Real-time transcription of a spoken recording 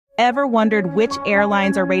Ever wondered which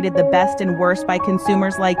airlines are rated the best and worst by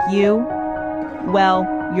consumers like you? Well,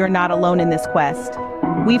 you're not alone in this quest.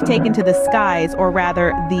 We've taken to the skies, or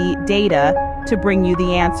rather, the data, to bring you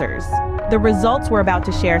the answers. The results we're about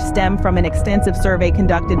to share stem from an extensive survey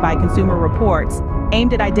conducted by Consumer Reports,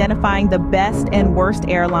 aimed at identifying the best and worst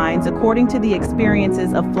airlines according to the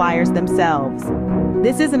experiences of flyers themselves.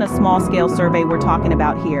 This isn't a small-scale survey we're talking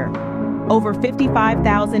about here. Over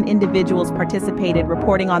 55,000 individuals participated,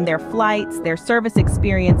 reporting on their flights, their service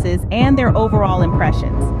experiences, and their overall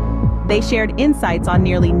impressions. They shared insights on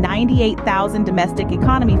nearly 98,000 domestic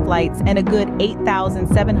economy flights and a good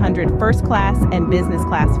 8,700 first-class and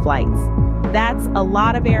business-class flights. That's a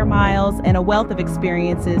lot of air miles and a wealth of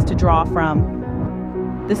experiences to draw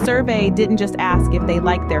from. The survey didn't just ask if they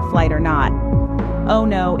liked their flight or not. Oh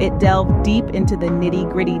no, it delved deep into the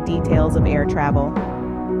nitty-gritty details of air travel.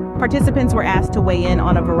 Participants were asked to weigh in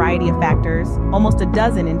on a variety of factors, almost a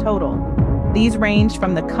dozen in total. These ranged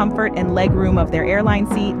from the comfort and legroom of their airline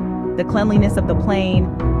seat, the cleanliness of the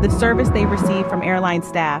plane, the service they received from airline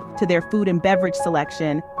staff, to their food and beverage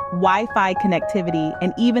selection, Wi-Fi connectivity,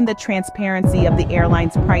 and even the transparency of the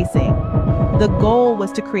airline's pricing. The goal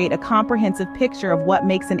was to create a comprehensive picture of what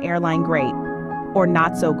makes an airline great, or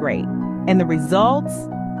not so great. And the results?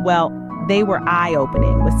 Well, they were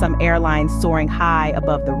eye-opening, with some airlines soaring high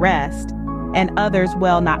above the rest, and others,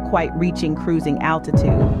 well, not quite reaching cruising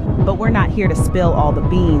altitude. But we're not here to spill all the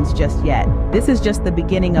beans just yet. This is just the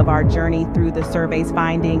beginning of our journey through the survey's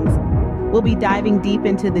findings. We'll be diving deep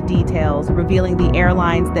into the details, revealing the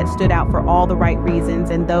airlines that stood out for all the right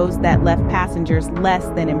reasons and those that left passengers less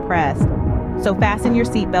than impressed. So fasten your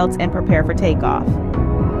seatbelts and prepare for takeoff.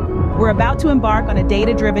 We're about to embark on a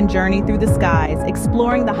data-driven journey through the skies,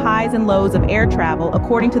 exploring the highs and lows of air travel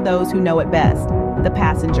according to those who know it best, the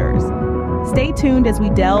passengers. Stay tuned as we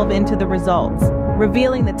delve into the results,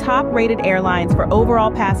 revealing the top-rated airlines for overall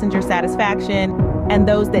passenger satisfaction and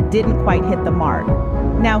those that didn't quite hit the mark.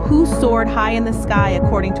 Now, who soared high in the sky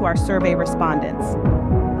according to our survey respondents?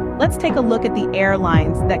 Let's take a look at the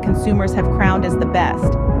airlines that consumers have crowned as the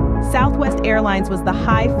best. Southwest Airlines was the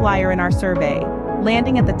high flyer in our survey,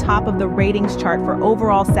 landing at the top of the ratings chart for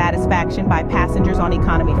overall satisfaction by passengers on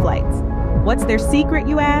economy flights. What's their secret,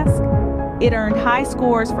 you ask? It earned high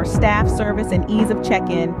scores for staff service and ease of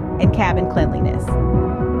check-in and cabin cleanliness.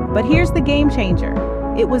 But here's the game changer.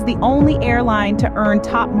 It was the only airline to earn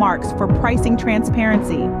top marks for pricing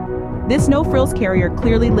transparency. This no-frills carrier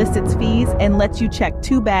clearly lists its fees and lets you check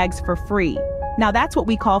 2 bags for free. Now that's what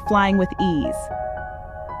we call flying with ease.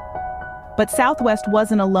 But Southwest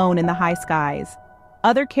wasn't alone in the high skies.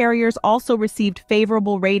 Other carriers also received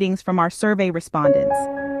favorable ratings from our survey respondents.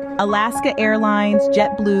 Alaska Airlines,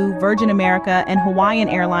 JetBlue, Virgin America, and Hawaiian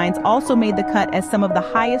Airlines also made the cut as some of the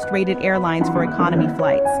highest-rated airlines for economy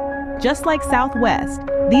flights. Just like Southwest,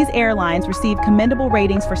 these airlines received commendable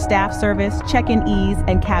ratings for staff service, check-in ease,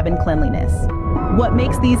 and cabin cleanliness. What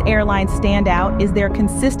makes these airlines stand out is their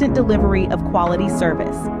consistent delivery of quality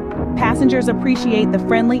service. Passengers appreciate the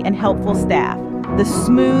friendly and helpful staff, the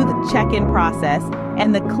smooth check-in process,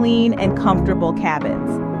 and the clean and comfortable cabins.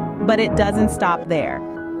 But it doesn't stop there.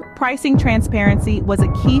 Pricing transparency was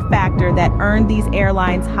a key factor that earned these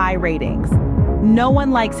airlines high ratings. No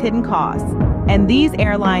one likes hidden costs, and these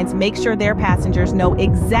airlines make sure their passengers know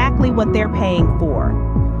exactly what they're paying for.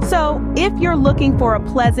 So, if you're looking for a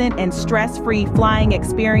pleasant and stress-free flying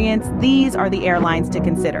experience, these are the airlines to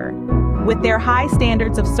consider. With their high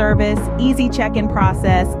standards of service, easy check-in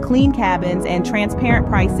process, clean cabins, and transparent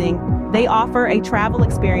pricing, they offer a travel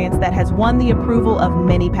experience that has won the approval of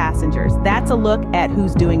many passengers. That's a look at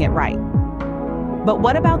who's doing it right. But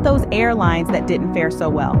what about those airlines that didn't fare so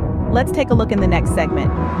well? Let's take a look in the next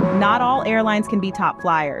segment. Not all airlines can be top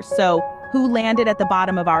flyers, so who landed at the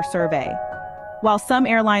bottom of our survey? While some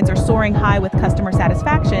airlines are soaring high with customer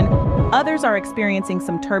satisfaction, others are experiencing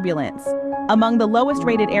some turbulence. Among the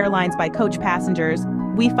lowest-rated airlines by coach passengers,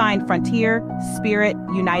 we find Frontier, Spirit,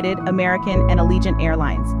 United, American, and Allegiant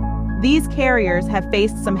Airlines. These carriers have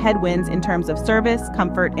faced some headwinds in terms of service,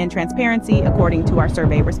 comfort, and transparency, according to our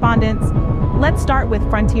survey respondents. Let's start with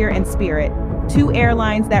Frontier and Spirit, 2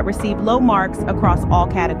 airlines that received low marks across all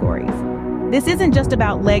categories. This isn't just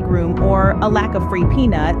about legroom or a lack of free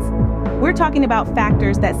peanuts. We're talking about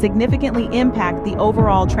factors that significantly impact the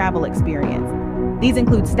overall travel experience. These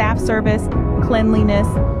include staff service, cleanliness,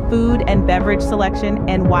 food and beverage selection,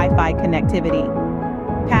 and Wi-Fi connectivity.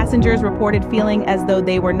 Passengers reported feeling as though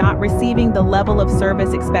they were not receiving the level of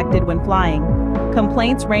service expected when flying.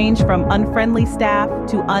 Complaints ranged from unfriendly staff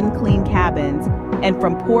to unclean cabins, and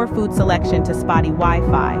from poor food selection to spotty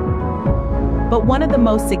Wi-Fi. But one of the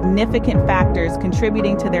most significant factors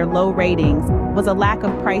contributing to their low ratings was a lack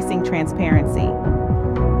of pricing transparency.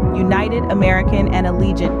 United, American, and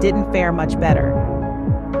Allegiant didn't fare much better.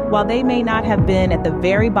 While they may not have been at the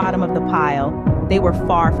very bottom of the pile, they were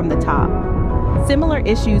far from the top. Similar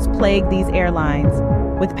issues plagued these airlines,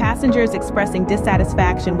 with passengers expressing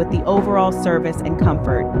dissatisfaction with the overall service and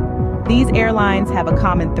comfort. These airlines have a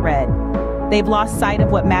common thread. They've lost sight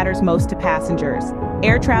of what matters most to passengers.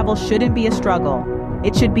 Air travel shouldn't be a struggle.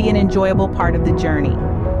 It should be an enjoyable part of the journey.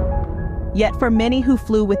 Yet for many who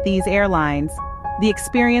flew with these airlines, the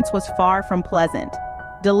experience was far from pleasant.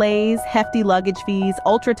 Delays, hefty luggage fees,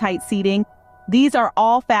 ultra-tight seating, these are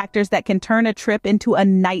all factors that can turn a trip into a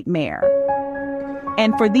nightmare.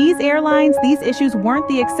 And for these airlines, these issues weren't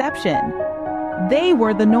the exception. They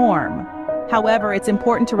were the norm. However, it's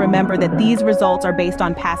important to remember that these results are based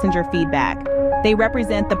on passenger feedback. They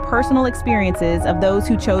represent the personal experiences of those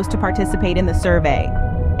who chose to participate in the survey.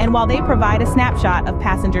 And while they provide a snapshot of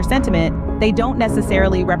passenger sentiment, they don't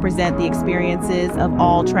necessarily represent the experiences of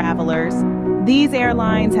all travelers. These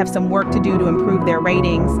airlines have some work to do to improve their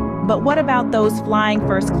ratings, but what about those flying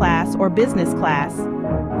first class or business class?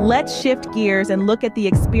 Let's shift gears and look at the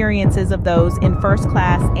experiences of those in first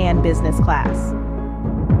class and business class.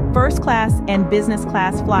 First class and business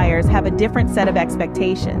class flyers have a different set of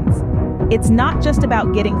expectations. It's not just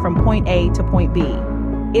about getting from point A to point B.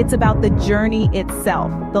 It's about the journey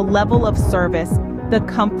itself, the level of service, the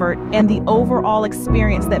comfort, and the overall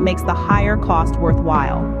experience that makes the higher cost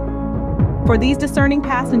worthwhile. For these discerning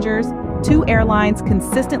passengers, two airlines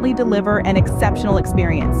consistently deliver an exceptional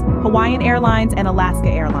experience: Hawaiian Airlines and Alaska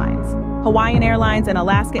Airlines. Hawaiian Airlines and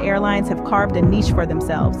Alaska Airlines have carved a niche for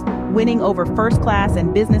themselves, winning over first class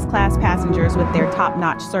and business class passengers with their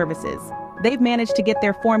top-notch services. They've managed to get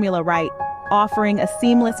their formula right, offering a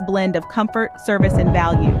seamless blend of comfort, service, and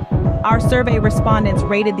value. Our survey respondents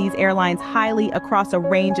rated these airlines highly across a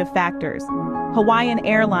range of factors. Hawaiian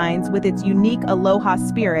Airlines, with its unique aloha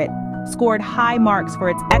spirit, scored high marks for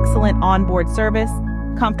its excellent onboard service,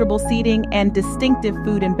 comfortable seating, and distinctive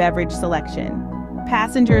food and beverage selection.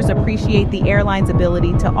 Passengers appreciate the airline's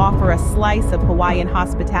ability to offer a slice of Hawaiian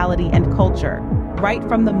hospitality and culture right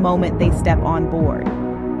from the moment they step on board.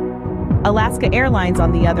 Alaska Airlines,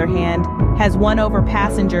 on the other hand, has won over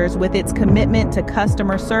passengers with its commitment to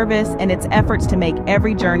customer service and its efforts to make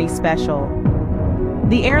every journey special.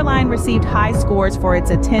 The airline received high scores for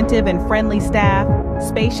its attentive and friendly staff,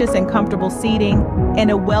 spacious and comfortable seating,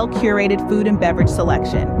 and a well-curated food and beverage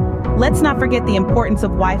selection. Let's not forget the importance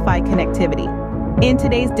of Wi-Fi connectivity. In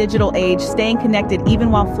today's digital age, staying connected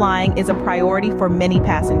even while flying is a priority for many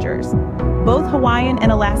passengers. Both Hawaiian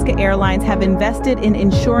and Alaska Airlines have invested in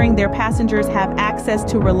ensuring their passengers have access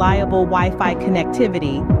to reliable Wi-Fi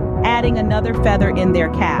connectivity, adding another feather in their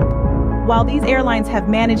cap. While these airlines have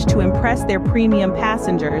managed to impress their premium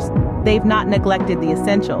passengers, they've not neglected the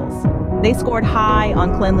essentials. They scored high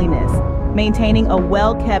on cleanliness, maintaining a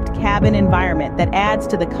well-kept cabin environment that adds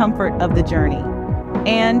to the comfort of the journey.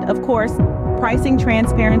 And, of course, pricing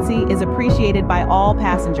transparency is appreciated by all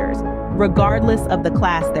passengers, regardless of the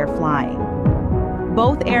class they're flying.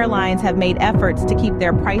 Both airlines have made efforts to keep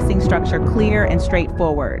their pricing structure clear and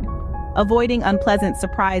straightforward, avoiding unpleasant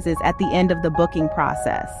surprises at the end of the booking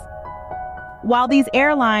process. While these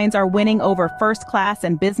airlines are winning over first class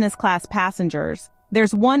and business class passengers,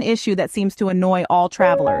 there's one issue that seems to annoy all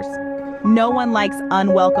travelers. No one likes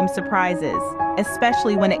unwelcome surprises,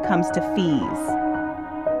 especially when it comes to fees.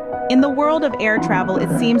 In the world of air travel,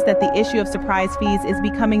 it seems that the issue of surprise fees is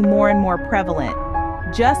becoming more and more prevalent.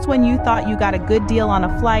 Just when you thought you got a good deal on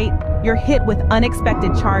a flight, you're hit with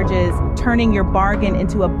unexpected charges, turning your bargain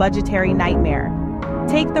into a budgetary nightmare.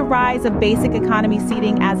 Take the rise of basic economy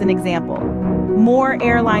seating as an example. More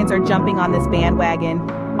airlines are jumping on this bandwagon,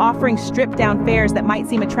 offering stripped-down fares that might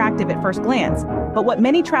seem attractive at first glance. But what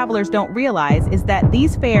many travelers don't realize is that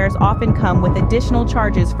these fares often come with additional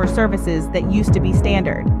charges for services that used to be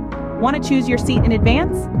standard. Want to choose your seat in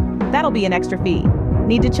advance? That'll be an extra fee.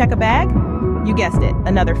 Need to check a bag? You guessed it,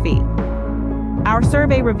 another fee. Our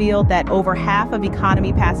survey revealed that over half of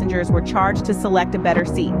economy passengers were charged to select a better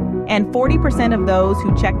seat, and 40% of those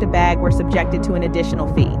who checked a bag were subjected to an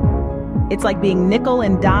additional fee. It's like being nickel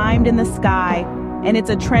and dimed in the sky, and it's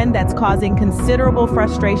a trend that's causing considerable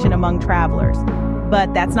frustration among travelers.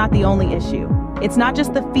 But that's not the only issue. It's not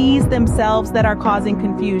just the fees themselves that are causing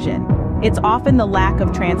confusion. It's often the lack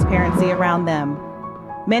of transparency around them.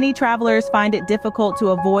 Many travelers find it difficult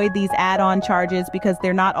to avoid these add-on charges because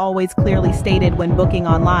they're not always clearly stated when booking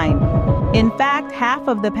online. In fact, half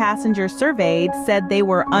of the passengers surveyed said they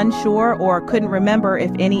were unsure or couldn't remember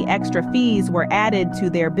if any extra fees were added to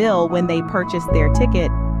their bill when they purchased their ticket.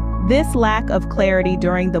 This lack of clarity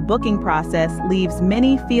during the booking process leaves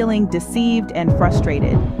many feeling deceived and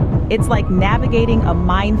frustrated. It's like navigating a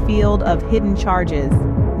minefield of hidden charges,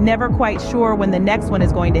 never quite sure when the next one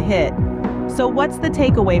is going to hit. So what's the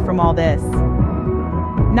takeaway from all this?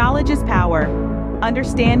 Knowledge is power.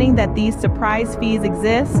 Understanding that these surprise fees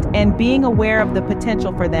exist and being aware of the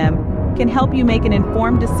potential for them can help you make an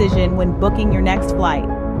informed decision when booking your next flight.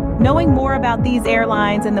 Knowing more about these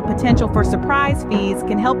airlines and the potential for surprise fees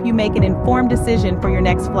can help you make an informed decision for your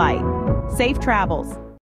next flight. Safe travels.